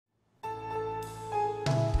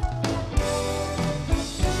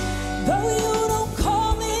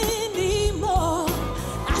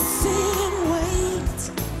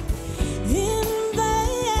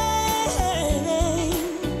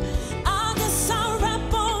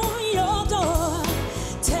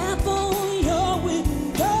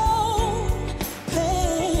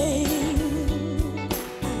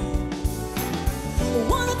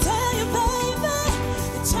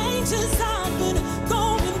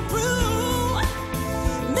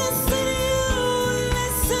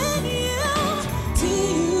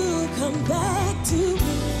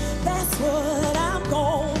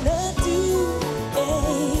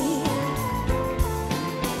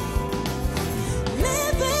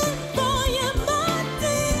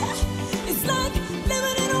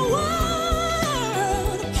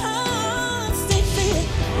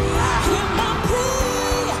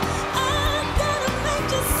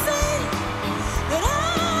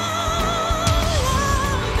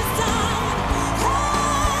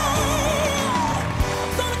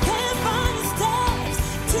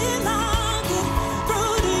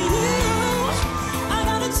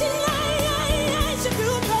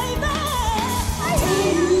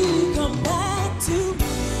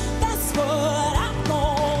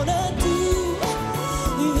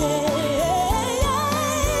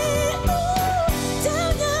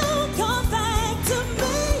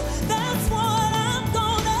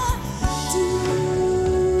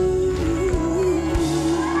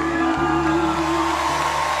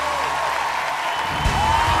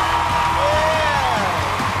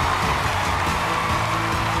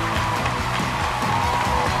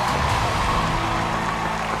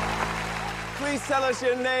Please tell us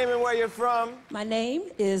your name and where you're from. My name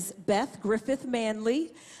is Beth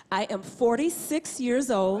Griffith-Manley. I am 46 years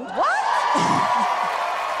old. What?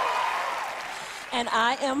 And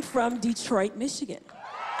I am from Detroit, Michigan.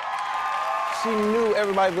 She knew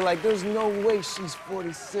everybody would be like, there's no way she's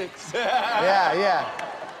 46. Yeah.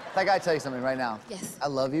 Like, I tell you something right now. Yes. I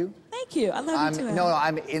love you. Thank you. I love you too. No,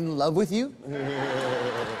 I'm in love with you.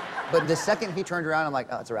 But the second he turned around, I'm like,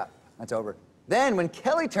 oh, it's a wrap. That's over. Then when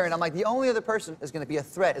Kelly turned, I'm like, the only other person that's gonna be a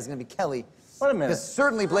threat is gonna be Kelly. Wait a minute. Because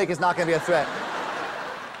certainly Blake is not gonna be a threat.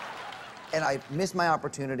 And I missed my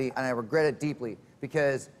opportunity, and I regret it deeply,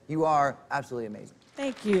 because you are absolutely amazing.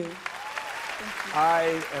 Thank you.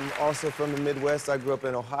 I am also from the Midwest. I grew up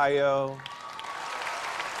in Ohio.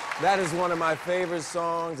 That is one of my favorite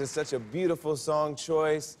songs. It's such a beautiful song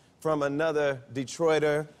choice from another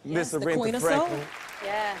Detroiter, Yes, Miss the Queen Aretha of Soul. Franklin.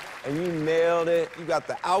 Yeah. And you nailed it. You got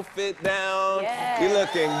the outfit down. Yeah. You're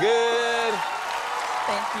looking good.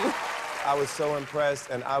 Thank you. I was so impressed,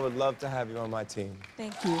 and I would love to have you on my team.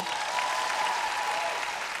 Thank you.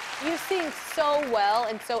 You sing so well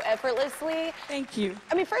and so effortlessly. Thank you.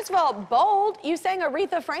 I mean, first of all, bold. You sang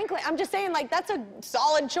Aretha Franklin. I'm just saying, like, that's a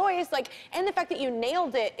solid choice. Like, and the fact that you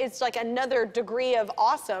nailed it is like another degree of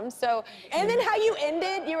awesome. So, and then how you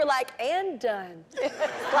ended, you were like, and done.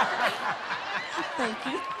 Thank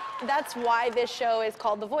you. That's why this show is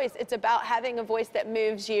called The Voice. It's about having a voice that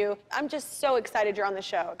moves you. I'm just so excited you're on the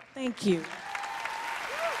show. Thank you.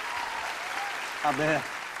 Hi, Beth.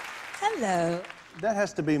 Hello. That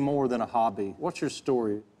has to be more than a hobby. What's your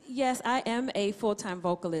story? Yes, I am a full-time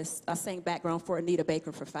vocalist. I sang background for Anita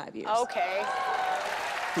Baker for 5 years. Okay.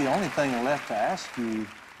 The only thing left to ask you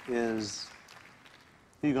is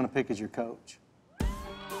who you're going to pick as your coach.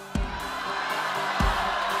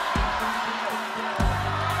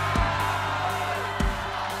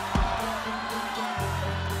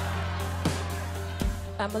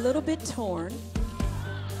 I'm a little bit torn,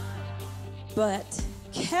 but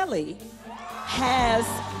Kelly has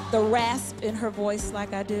the rasp in her voice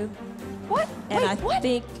like I do. What? And Wait, I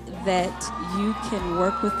think that you can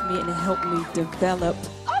work with me and help me develop.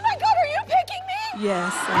 Oh my God, are you picking me?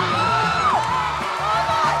 Yes.